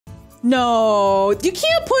No, you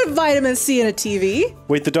can't put vitamin C in a TV.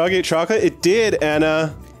 Wait, the dog ate chocolate? It did,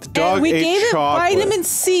 Anna. The dog and we ate gave chocolate. it vitamin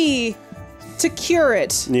C to cure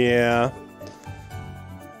it. Yeah.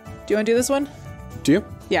 Do you want to do this one? Do you?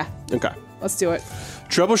 Yeah. Okay. Let's do it.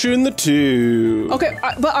 Troubleshooting the tube. Okay,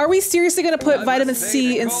 but are we seriously going to put vitamin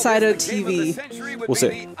C inside a TV? We'll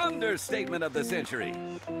see. Understatement of the century.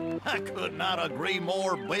 I could not agree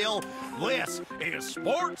more, Bill. This is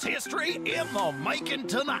sports history in the making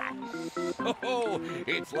tonight. Oh,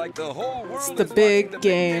 it's like the whole world It's the is big watching the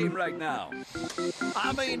game. big game right now.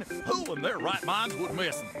 I mean, who in their right minds would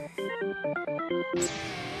miss it?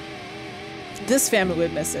 This family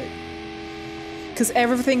would miss it. Because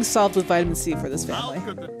everything's solved with vitamin C for this family. How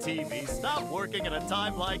could the TV stop working at a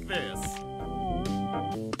time like this?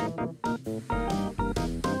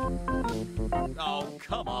 Oh,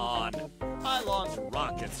 come on. I launch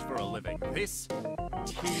rockets for a living. This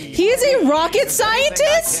TV He's a rocket is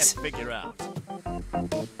scientist? anything I can't figure out.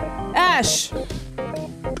 Ash!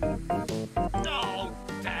 Oh,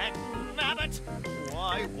 dagnabbit.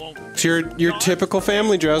 Why won't It's your typical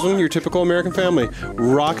family, Jasmine. Your typical American family.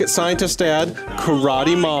 Rocket scientist dad,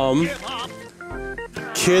 karate mom, give up?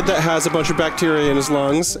 kid that has a bunch of bacteria in his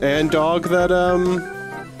lungs, and dog that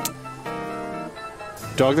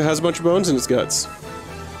has a bunch of bones in its guts.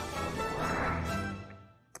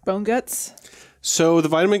 Bone guts? So the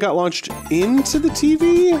vitamin got launched into the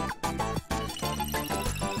TV?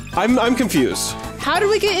 I'm confused. How do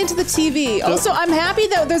we get into the TV? Also, I'm happy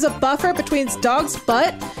that there's a buffer between dog's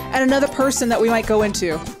butt and another person that we might go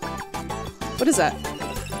into. What is that?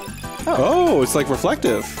 Oh, it's like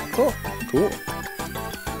reflective. Cool. Cool.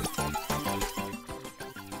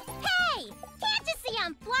 Hey! Can't you see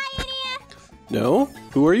I'm flying here? No?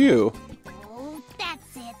 Who are you? Oh,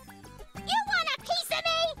 that's it. You want a piece of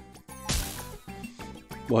me?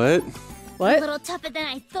 What? A What? little tougher than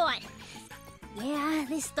I thought. Yeah,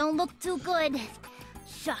 this don't look too good.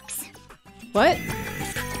 Shucks. What?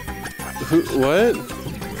 Who? What?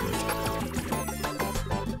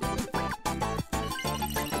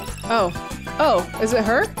 Oh. Oh, is it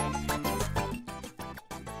her?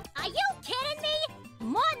 Are you kidding me?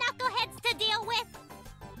 More knuckleheads to deal with?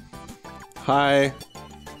 Hi.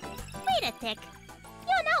 Wait a tick.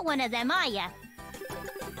 You're not one of them, are ya?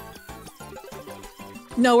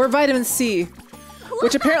 No, we're vitamin C,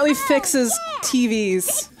 which apparently fixes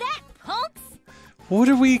TVs. Take that, punks! What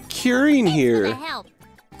are we curing For the here? help.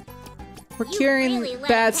 We're You curing really let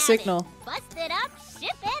bad us have signal. it. Busted up,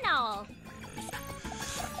 ship and all.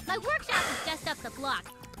 My workshop is just up the block.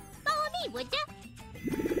 Follow me, would ya?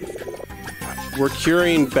 We're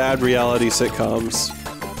curing bad reality sitcoms.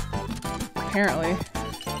 Apparently.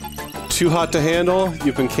 Too hot to handle?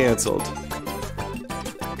 You've been canceled.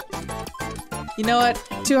 You know what?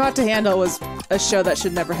 Too Hot to Handle was a show that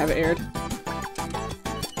should never have aired.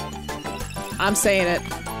 I'm saying it.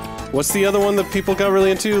 What's the other one that people got really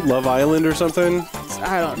into? Love Island or something?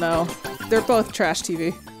 I don't know. They're both trash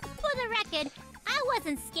TV. For the record, I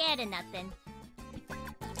wasn't scared of nothing.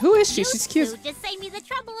 Who is she? You She's cute. two just saved me the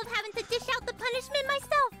trouble of having to dish out the punishment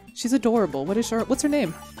myself. She's adorable. What's her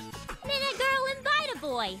name? Minute girl and Vita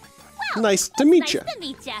boy. Well, Nice to meet nice ya. to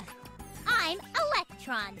meet ya. I'm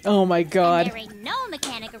Electron. Oh my And god. there ain't no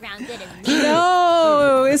mechanic around good as me.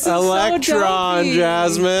 No! This is Electron, so dopey.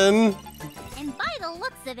 Jasmine. And by the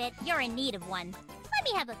looks of it, you're in need of one. Let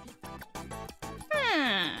me have a peek.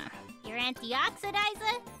 Your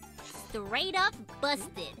antioxidizer? Straight up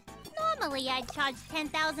busted. Normally I'd charge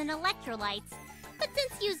 10,000 electrolytes, but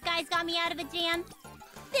since you guys got me out of a jam,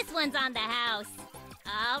 this one's on the house.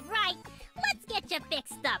 All right, let's get you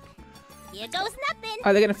fixed up. Here goes nothing.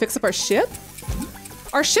 Are they gonna fix up our ship?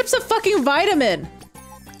 Our ship's a fucking vitamin!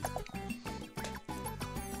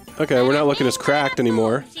 Okay, we're not looking as cracked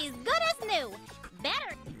anymore. She's good as new.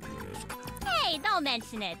 Better. Hey, don't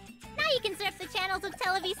mention it. Now you can surf the channels of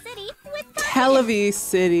Televis City with Televis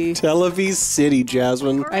City. Televis City,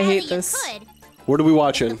 Jasmine. I hate this. What are we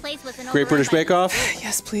watching? Great British Bake Off?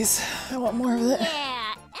 Yes, please. I want more of it.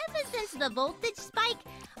 Yeah, ever since the voltage spike,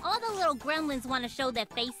 all the little gremlins want to show their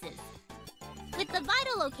faces. With the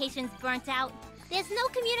vital locations burnt out, there's no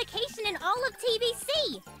communication in all of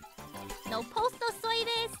TVC. No postal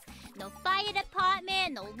service, no fire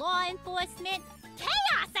department, no law enforcement.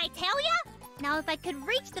 Chaos, I tell ya! Now, if I could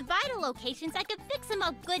reach the vital locations, I could fix them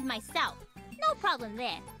up good myself. No problem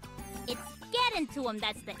there. It's getting to them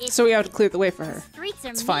that's the issue. So we have to clear the way for her. Streets are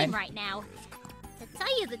It's mean fine. right now. To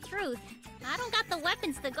tell you the truth, I don't got the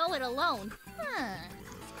weapons to go it alone. Huh.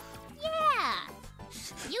 Yeah.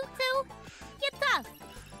 You two, you're tough.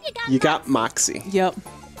 You got Moxie. Yep.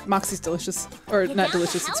 Moxie's delicious. Or You not down to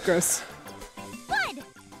delicious, it's help? gross. Good.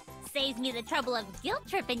 Say saves me the trouble of guilt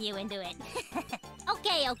tripping you into it.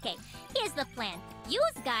 Okay. Here's the plan. You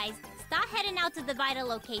guys start heading out to the vital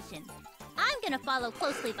locations. I'm gonna follow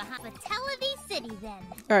closely behind the Televi City then.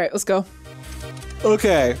 All right, let's go.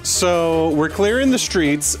 Okay, so we're clearing the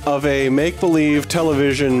streets of a make-believe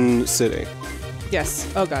television city.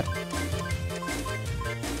 Yes. Oh god.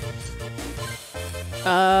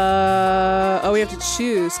 Oh, we have to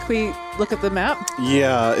choose. Can we look at the map?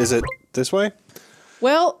 Yeah, is it this way?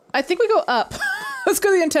 Well, I think we go up. Let's go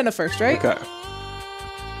to the antenna first, right? Okay.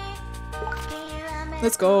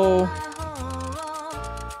 Let's go.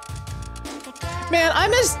 Man, I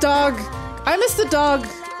miss dog. I miss the dog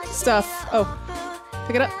stuff. Oh,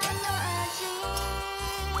 pick it up.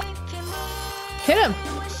 Hit him.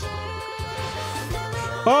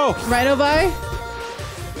 Oh, Rhinovi?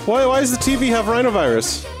 why does the TV have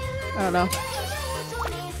rhinovirus? I don't know.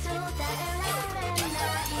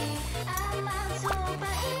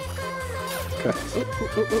 Okay. Ooh,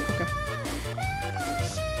 okay.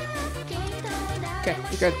 Okay,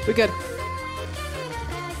 we're good. We're good.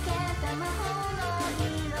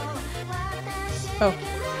 Oh.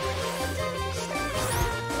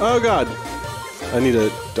 Oh god. I need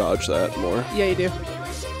to dodge that more. Yeah, you do.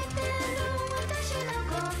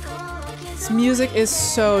 This music is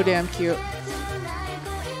so damn cute.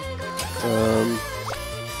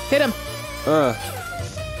 Hit him.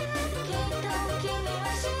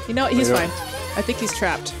 You know what? He's fine. I think he's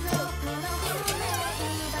trapped.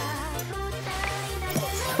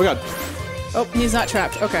 Oh god. Oh, he's not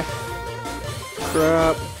trapped. Okay.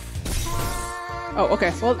 Crap. Oh,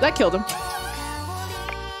 okay. Well, that killed him.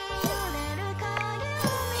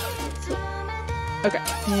 Okay.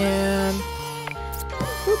 And...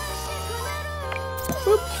 Whoop.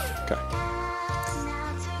 Whoop. Okay.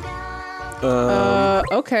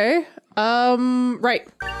 Okay. Right.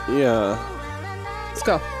 Yeah. Let's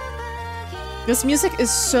go. This music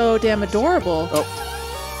is so damn adorable. Oh.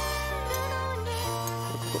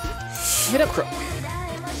 Hit up.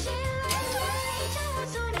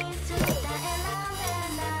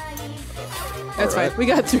 That's Alright. fine. We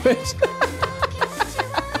got through it.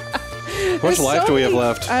 How much life do we have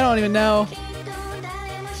left? I don't even know.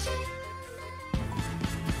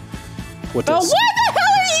 What Oh, this? why the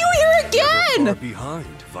hell are you here again?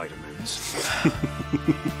 Behind vitamins.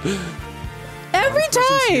 Every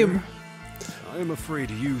time. I am afraid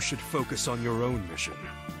you should focus on your own mission.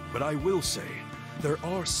 But I will say, there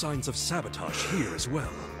are signs of sabotage here as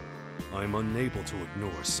well. I'm unable to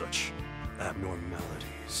ignore such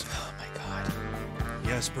abnormalities. Oh my god.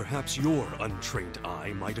 Yes, perhaps your untrained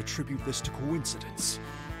eye might attribute this to coincidence.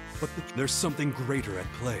 But there's something greater at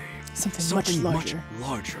play. Something much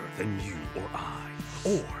larger than you or I,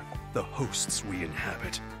 or the hosts we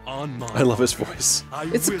inhabit. On my I love his voice.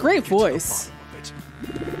 It's a will great get to the voice. bottom of it.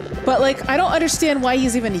 But like, I don't understand why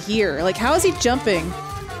he's even here. Like, how is he jumping?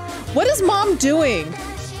 What is Mom doing?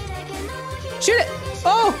 Shoot it!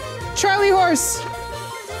 Oh, Charlie horse.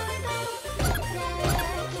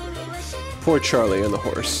 Poor Charlie and the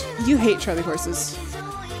horse. You hate Charlie horses.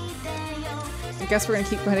 I guess we're gonna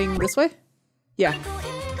keep heading this way? Yeah.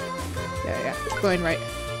 Yeah. Keep going right.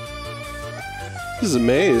 This is a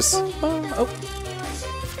maze. Oh.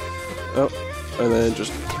 Oh, and then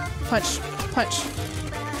just... Punch.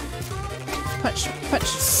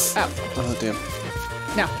 Ow. Oh, damn.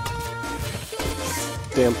 Now.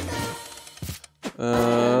 Damn.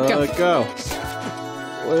 Go.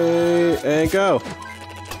 Wait, and go.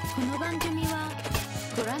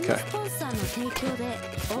 Okay.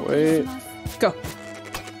 Wait. Go.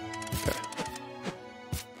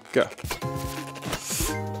 Go.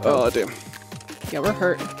 Oh, damn. Yeah, we're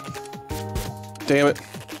hurt. Damn it.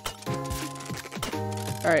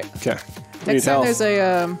 Alright. Okay. Next time there's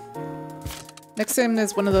a, next time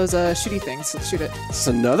there's one of those, shooty things. Let's shoot it. Is this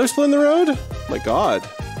another split in the road? My god.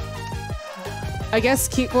 I guess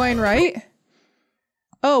keep going right.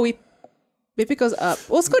 Oh, maybe it goes up.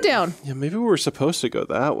 Well, let's go down. Yeah, maybe we were supposed to go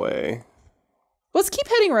that way. Let's keep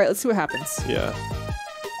heading right. Let's see what happens. Yeah.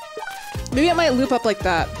 Maybe it might loop up like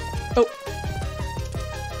that. Oh.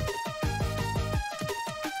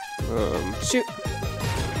 Shoot.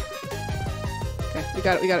 Okay, we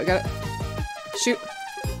got it. Shoot.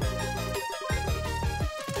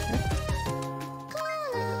 Okay.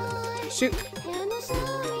 Shoot.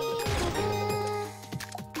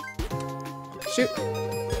 Shoot.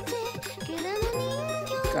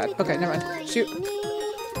 God. Okay, never mind. Shoot.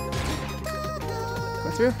 Go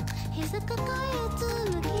through.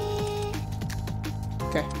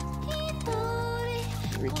 Okay.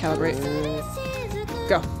 Recalibrate.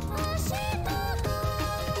 Go.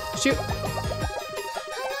 Shoot.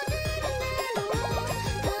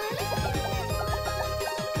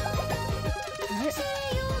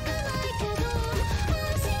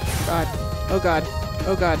 God. Oh god.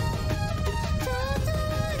 Oh god.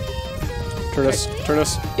 Turn us. Turn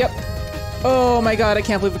us. Yep. Oh my god, I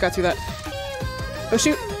can't believe we got through that. Oh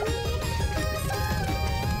shoot.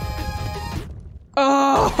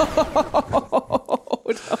 Oh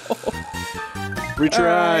no.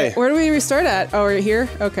 Retry. Where do we restart at? Oh, we're here?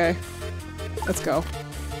 Okay. Let's go.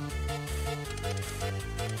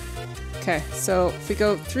 Okay, so if we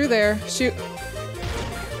go through there, shoot.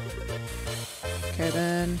 Okay,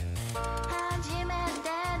 then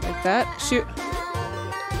like that. Shoot.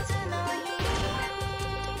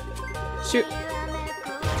 Shoot.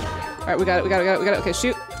 Alright, we got it, we got it, we got it, we got it. Okay,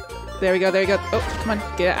 shoot. There we go, there you go. Oh, come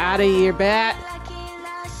on. Get out of here, bat.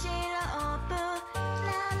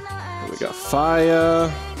 We got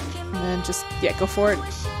fire. And then just, yeah, go for it.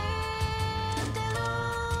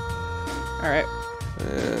 Alright.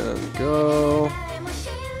 And go.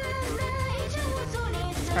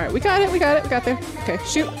 Alright, we got it, we got it, we got there. Okay,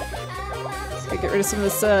 shoot. Okay, get rid of some of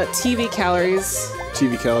this TV calories.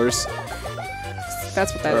 TV calories.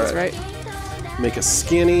 That's what that is, right? Make us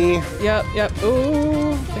skinny. Yep, yep.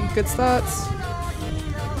 Ooh, think good thoughts.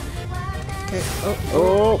 Okay,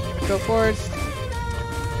 oh. Go forward.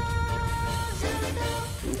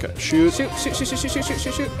 Okay, shoot. Shoot, shoot, shoot, shoot, shoot, shoot, shoot,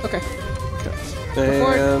 shoot, shoot. Okay.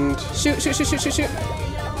 And Shoot, shoot, shoot, shoot, shoot, shoot.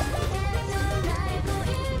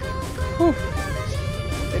 Whew.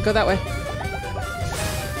 Okay, go that way.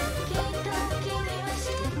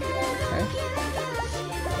 Okay.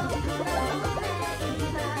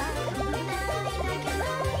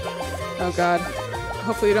 Oh god.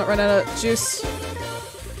 Hopefully you don't run out of juice.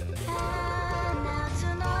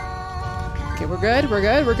 Okay, we're good, we're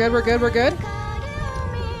good, we're good, we're good, we're good.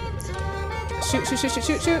 Shoot, shoot, shoot, shoot,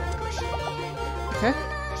 shoot, shoot. Okay.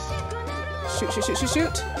 Shoot, shoot, shoot, shoot,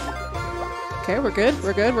 shoot. Okay, we're good,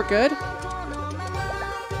 we're good, we're good.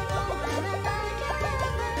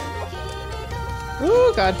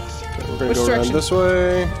 Ooh, god. we're gonna Which go direction? around this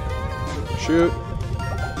way. Shoot.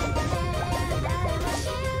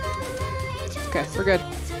 Okay, we're good.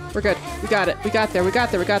 We're good. We got it. We got there. We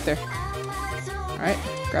got there. We got there. Alright,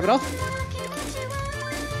 grab it all.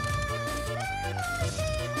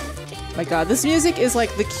 My god, this music is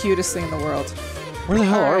like the cutest thing in the world. Where the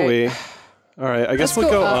hell are Alright. we? Alright, I guess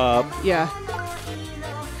Let's we'll go up. Yeah.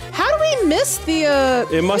 How do we miss the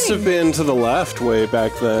It must have been to the left way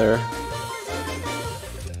back there.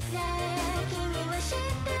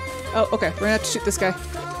 Oh, okay. We're gonna have to shoot this guy.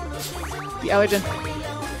 The allergen.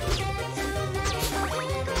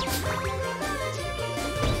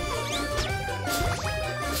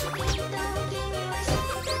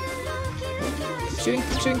 Keep shooting,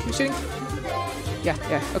 keep shooting, keep shooting. Yeah,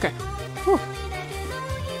 yeah, okay. Whew.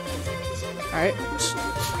 Alright.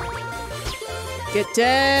 Get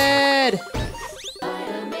dead!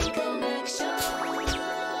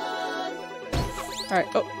 Alright,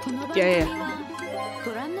 oh. Yeah, yeah, yeah.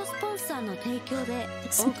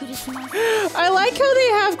 I like how they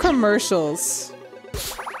have commercials.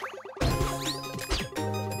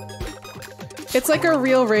 It's like a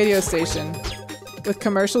real radio station with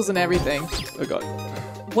commercials and everything. Oh god.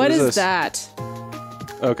 What is this? that?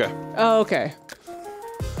 Okay. Oh, okay.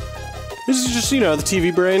 This is just, you know, the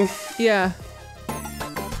TV brain. Yeah.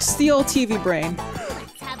 Just the old TV brain.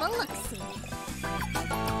 Let's have a look-see.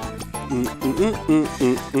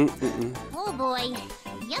 Oh boy.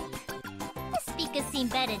 Yep. The speaker's seen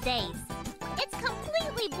better days. It's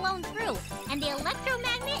completely blown through, and the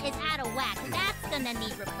electromagnet is out of whack. That's gonna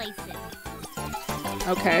need replacing.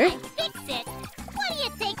 Okay. Fix it? What do you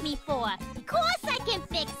take me for? Of course I can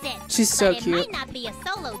fix it. She's so but cute. It might not be a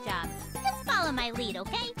solo job. Just follow my lead,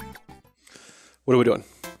 okay? What are we doing?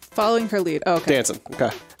 Following her lead. Oh, okay. Dancing. Okay.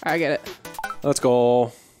 I get it. Let's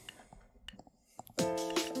go.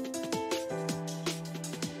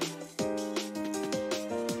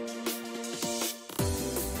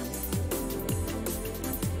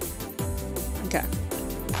 Okay.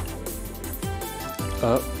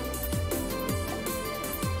 Up.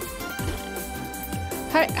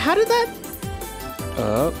 Hi, how did that?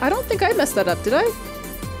 Up. I don't think I messed that up, did I?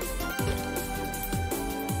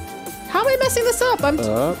 How am I messing this up? I'm.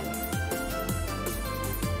 Up.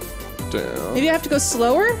 Down. Maybe I have to go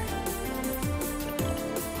slower?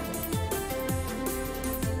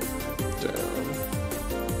 Down.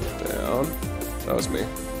 Down. That was me.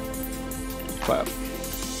 Clap.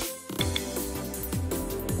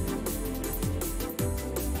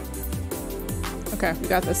 Okay, we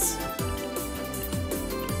got this.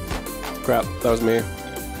 Crap. That was me.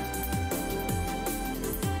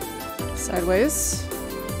 Sideways.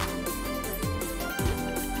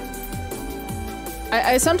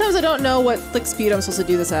 I sometimes I don't know what like speed I'm supposed to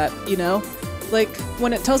do this at, you know? like,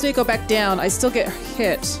 when it tells me to go back down, I still get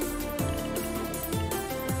hit.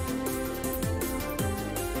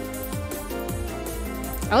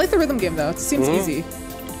 I like the rhythm game, though. It seems easy.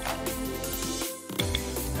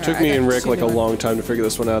 Took me and Rick like a long time to figure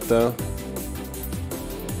this one out, though.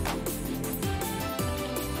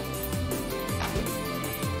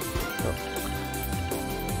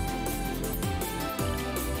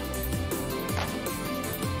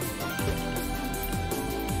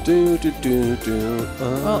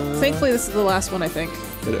 Well, thankfully this is the last one, I think.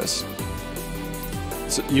 It is.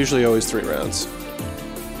 It's usually always 3 rounds.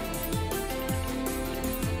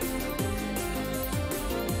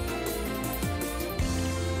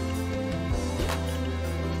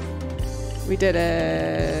 We did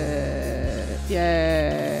it!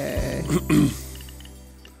 Yay!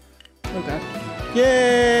 Oh god.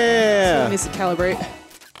 Yeah! Someone needs to calibrate.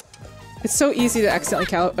 It's so easy to accidentally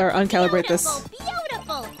uncalibrate this.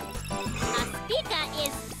 Beautiful! A speaker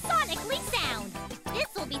is sonically sound. This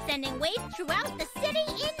will be sending waves throughout the city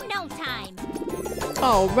in no time.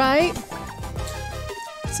 All right.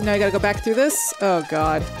 So now I gotta go back through this? Oh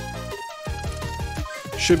god.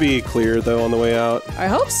 Should be clear, though, on the way out. I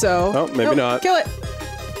hope so. Oh, maybe not. Kill it!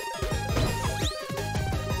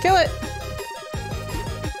 Kill it!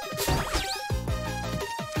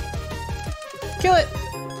 Kill it!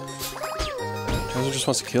 Bowser just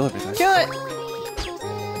wants to kill everything. Kill it!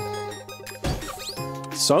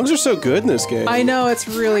 Songs are so good in this game. I know, it's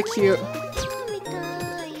really cute.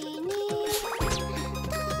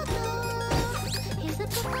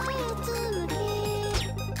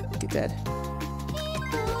 You're dead.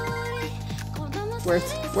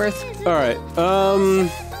 Worth. Alright,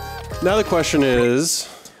 now the question is,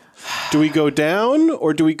 do we go down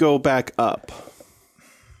or do we go back up?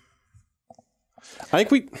 I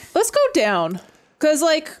think let's go down. Cause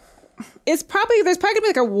like, there's probably gonna be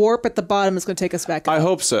like a warp at the bottom that's gonna take us back up. I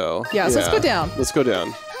hope so. Yeah, so let's go down. Let's go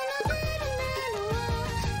down.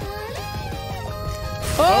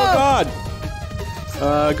 Oh god!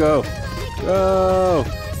 Go. Go!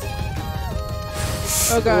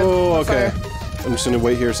 Oh god. Oh, okay. Fire. I'm just gonna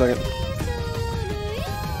wait here a second.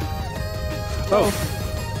 Oh!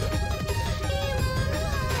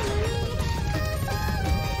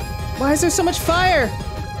 Why is there so much fire?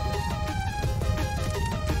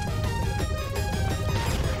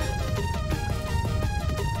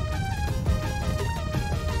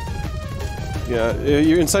 Yeah,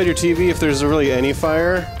 you're inside your TV. If there's really any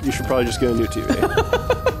fire, you should probably just get a new TV.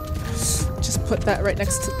 Just put that right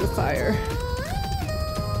next to the fire.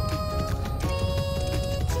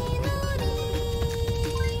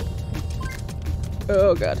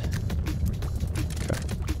 Oh god. Okay.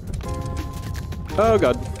 Oh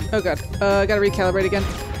god. Oh god. I gotta recalibrate again.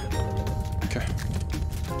 Okay.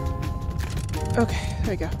 Okay,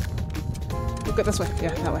 there we go. We'll go this way.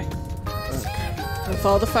 Yeah, that way. Okay. And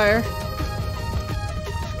follow the fire.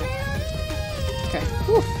 Okay.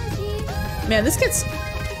 Whew. Man, this gets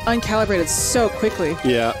uncalibrated so quickly.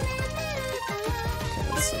 Yeah. Okay,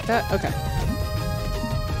 let's see that. Okay.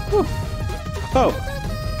 Whew. Oh!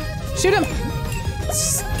 Shoot him!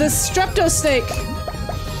 The strepto snake!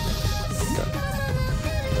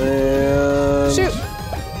 And... Shoot!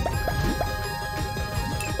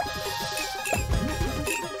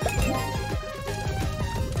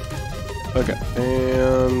 Okay,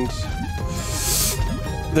 and...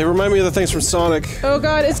 They remind me of the things from Sonic. Oh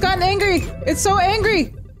god, it's gotten angry! It's so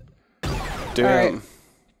angry! Damn.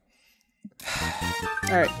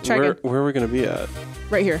 Alright, try again. Where are we gonna be at?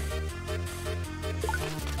 Right here.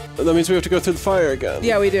 That means we have to go through the fire again.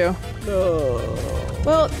 Yeah, we do. No.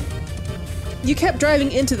 Well, you kept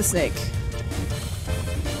driving into the snake.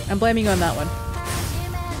 I'm blaming you on that one.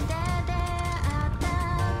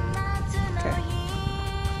 Okay.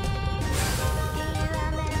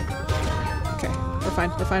 Okay, we're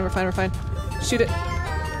fine, we're fine, we're fine, we're fine. Shoot it.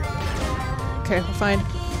 Okay, we're fine.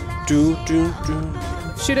 Do.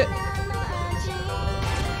 Shoot it.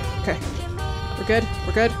 Okay. We're good,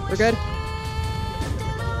 we're good, we're good.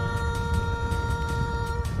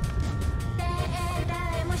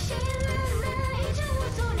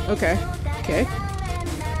 Okay. Okay.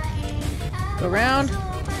 Go around.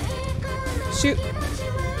 Shoot.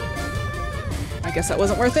 I guess that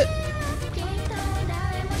wasn't worth it.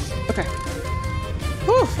 Okay.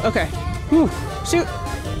 Whew. Okay. Whew. Shoot.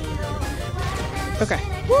 Okay.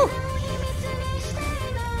 Whew.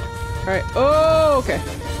 Alright. Oh, okay.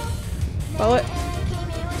 Follow it.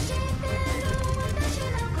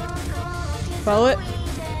 Follow it.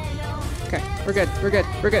 Okay. We're good. We're good.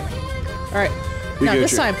 We're good. Alright. Now,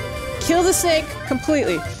 this time, kill the snake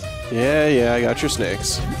completely. Yeah, I got your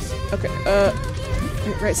snakes. Okay,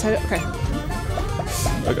 right side, okay.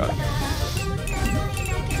 Oh god.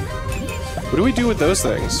 What do we do with those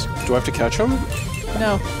things? Do I have to catch them?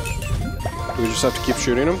 No. Do we just have to keep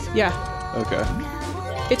shooting them? Yeah. Okay.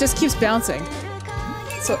 It just keeps bouncing.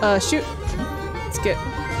 So, shoot. Let's get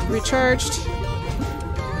recharged.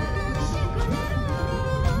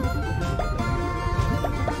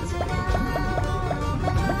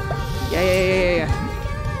 Yeah.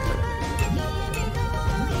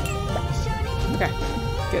 Okay.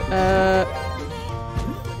 Get,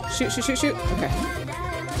 shoot. Okay.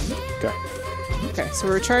 Okay. Okay, so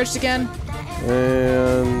we're recharged again.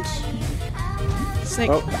 And... Snake.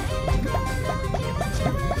 Oh.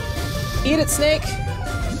 Eat it, snake!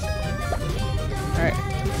 Alright.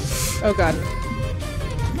 Oh god.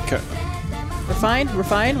 Okay.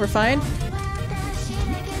 We're fine.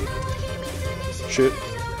 Shoot.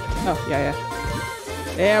 Oh, yeah.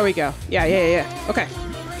 There we go. Yeah. Okay.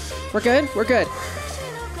 We're good? We're good.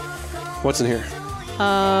 What's in here?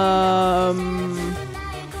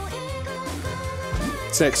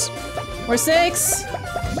 Snakes. More snakes!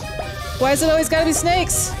 Why is it always gotta be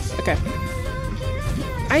snakes? Okay.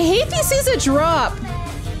 I hate these things that drop!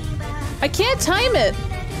 I can't time it!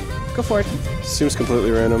 Go for it. Seems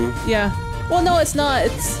completely random. Yeah. Well, no, it's not.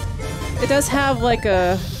 It does have like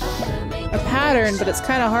a pattern, but it's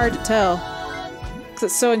kind of hard to tell. Because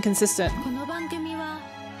it's so inconsistent.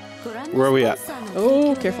 Where are we at?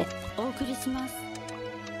 Oh, careful.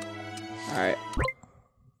 Alright.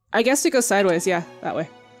 I guess we go sideways, yeah, that way.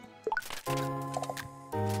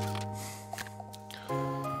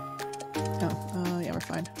 Oh, yeah, we're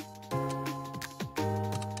fine.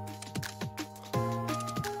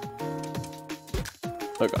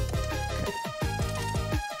 Oh god.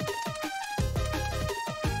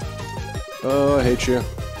 Oh, I hate you.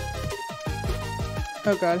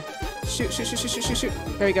 Oh god. Shoot.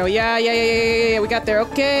 There we go. Yeah, we got there.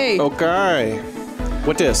 Okay. Okay.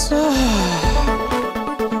 What this?